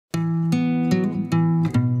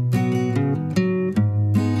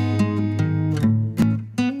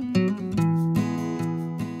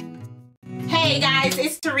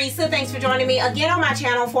Teresa. Thanks for joining me again on my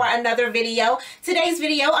channel for another video. Today's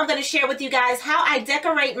video, I'm going to share with you guys how I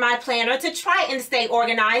decorate my planner to try and stay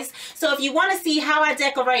organized. So if you want to see how I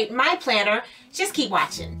decorate my planner, just keep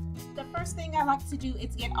watching. The first thing I like to do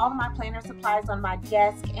is get all of my planner supplies on my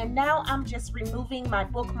desk, and now I'm just removing my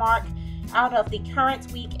bookmark out of the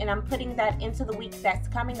current week and I'm putting that into the week that's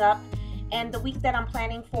coming up. And the week that I'm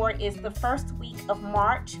planning for is the first week of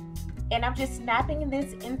March. And I'm just snapping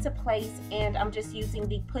this into place, and I'm just using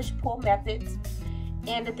the push-pull methods.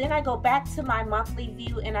 And then I go back to my monthly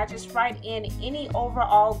view and I just write in any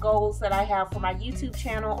overall goals that I have for my YouTube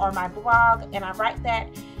channel or my blog, and I write that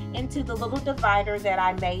into the little divider that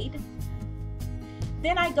I made.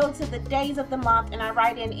 Then I go to the days of the month and I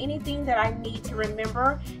write in anything that I need to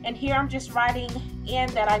remember. And here I'm just writing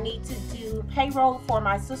in that I need to do payroll for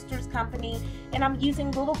my sister's company, and I'm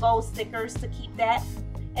using little gold stickers to keep that.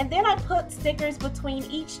 And then I put stickers between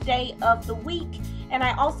each day of the week, and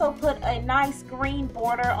I also put a nice green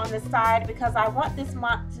border on the side because I want this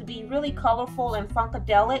month to be really colorful and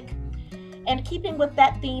funkadelic. And keeping with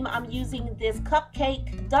that theme, I'm using this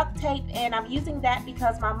cupcake duct tape, and I'm using that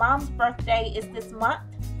because my mom's birthday is this month.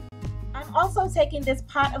 I'm also taking this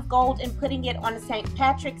pot of gold and putting it on St.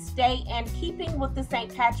 Patrick's Day, and keeping with the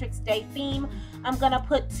St. Patrick's Day theme, I'm gonna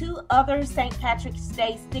put 2 other St. Patrick's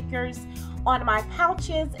Day stickers on my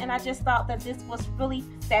pouches, and I just thought that this was really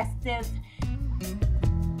festive.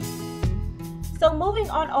 So moving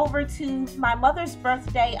on over to my mother's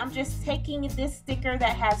birthday, I'm just taking this sticker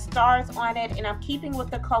that has stars on it, and I'm keeping with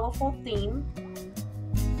the colorful theme.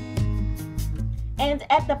 And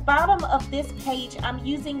at the bottom of this page, I'm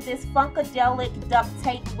using this funkadelic duct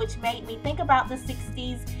tape, which made me think about the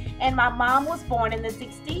 60s, and my mom was born in the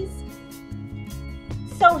 60s.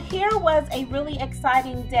 So here was a really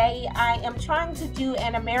exciting day. I am trying to do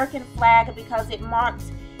an American flag because it marked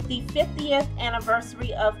the 50th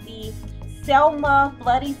anniversary of the Selma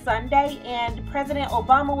Bloody Sunday, and President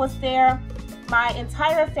Obama was there. My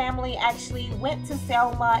entire family actually went to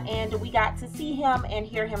Selma, and we got to see him and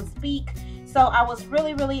hear him speak. So I was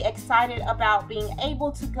really excited about being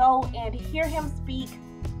able to go and hear him speak.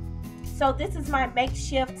 So this is my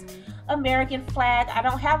makeshift American flag. I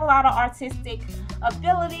don't have a lot of artistic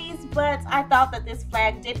abilities, but I thought that this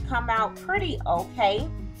flag did come out pretty okay.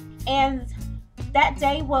 And that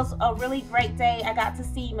day was a really great day. I got to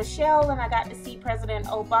see Michelle and I got to see President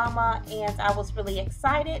Obama, and I was really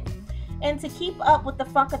excited. And to keep up with the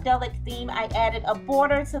funkadelic theme, I added a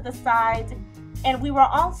border to the side. And we were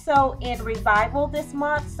also in revival this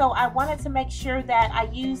month, so I wanted to make sure that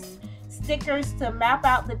I used stickers to map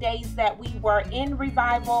out the days that we were in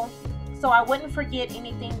revival, so I wouldn't forget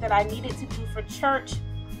anything that I needed to do for church.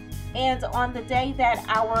 And on the day that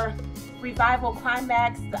our revival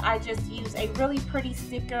climaxed, I just used a really pretty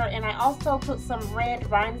sticker, and I also put some red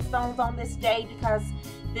rhinestones on this day because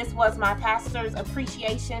this was my pastor's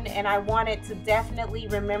appreciation, and I wanted to definitely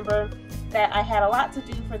remember that I had a lot to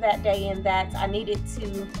do for that day and that I needed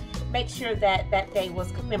to make sure that that day was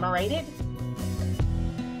commemorated.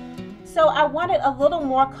 So I wanted a little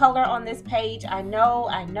more color on this page. I know.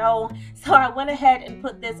 So I went ahead and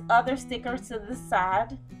put this other sticker to the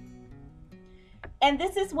side. And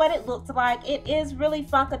this is what it looked like. It is really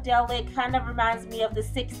funkadelic, kind of reminds me of the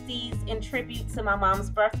 60s in tribute to my mom's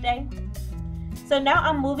birthday. So now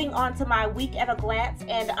I'm moving on to my week at a glance,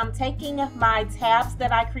 and I'm taking my tabs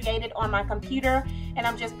that I created on my computer and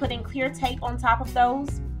I'm just putting clear tape on top of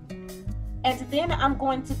those. And then I'm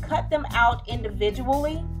going to cut them out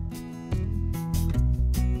individually.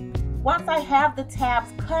 Once I have the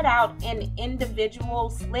tabs cut out in individual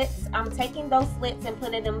slits, I'm taking those slits and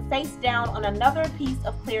putting them face down on another piece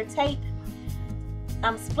of clear tape.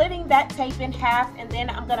 I'm splitting that tape in half, and then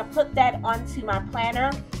I'm going to put that onto my planner.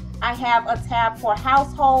 I have a tab for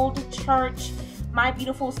household, church, my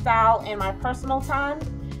beautiful style, and my personal time.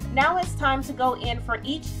 Now it's time to go in for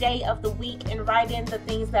each day of the week and write in the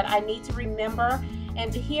things that I need to remember.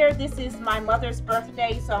 And here, this is my mother's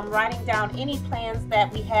birthday, so I'm writing down any plans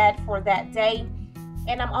that we had for that day.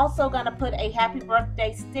 And I'm also going to put a happy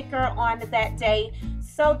birthday sticker on that day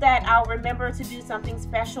so that I'll remember to do something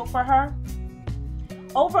special for her.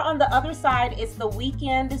 Over on the other side is the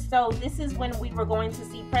weekend, so this is when we were going to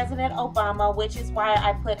see President Obama, which is why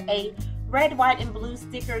I put a red, white, and blue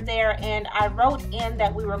sticker there, and I wrote in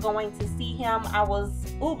that we were going to see him. I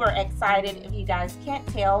was uber excited, if you guys can't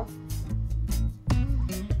tell.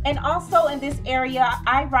 And also in this area,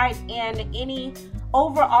 I write in any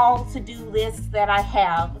overall to-do lists that I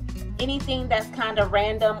have, anything that's kind of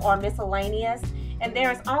random or miscellaneous. And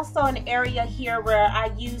there's also an area here where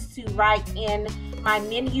I used to write in my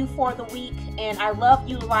menu for the week, and I love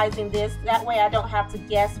utilizing this. That way I don't have to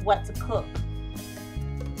guess what to cook.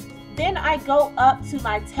 Then I go up to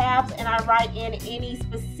my tabs and I write in any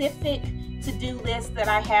specific to-do list that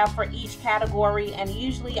I have for each category, and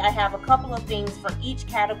usually I have a couple of things for each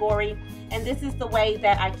category, and this is the way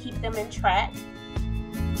that I keep them in track.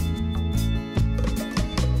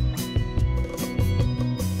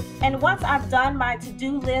 And once I've done my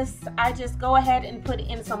to-do list, I just go ahead and put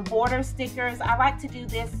in some border stickers. I like to do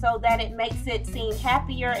this so that it makes it seem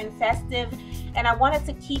happier and festive, and I wanted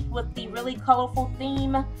to keep with the really colorful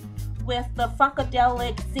theme with the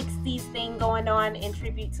Funkadelic 60s thing going on in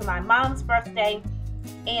tribute to my mom's birthday.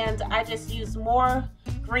 And I just used more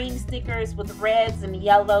green stickers with reds and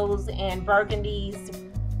yellows and burgundies.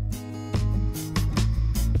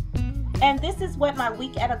 And this is what my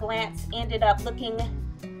week at a glance ended up looking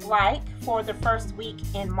like for the first week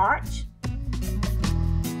in March.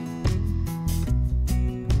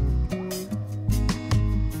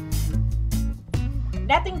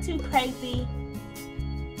 Nothing too crazy,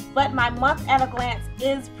 but my month at a glance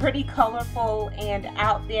is pretty colorful and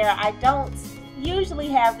out there. I don't usually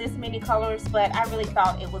have this many colors, but I really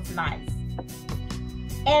thought it was nice.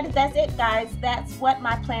 And that's it, guys. That's what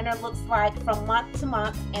my planner looks like from month to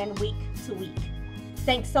month and week to week.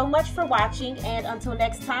 Thanks so much for watching, and until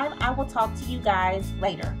next time, I will talk to you guys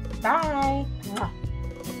later. Bye!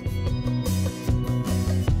 Mwah.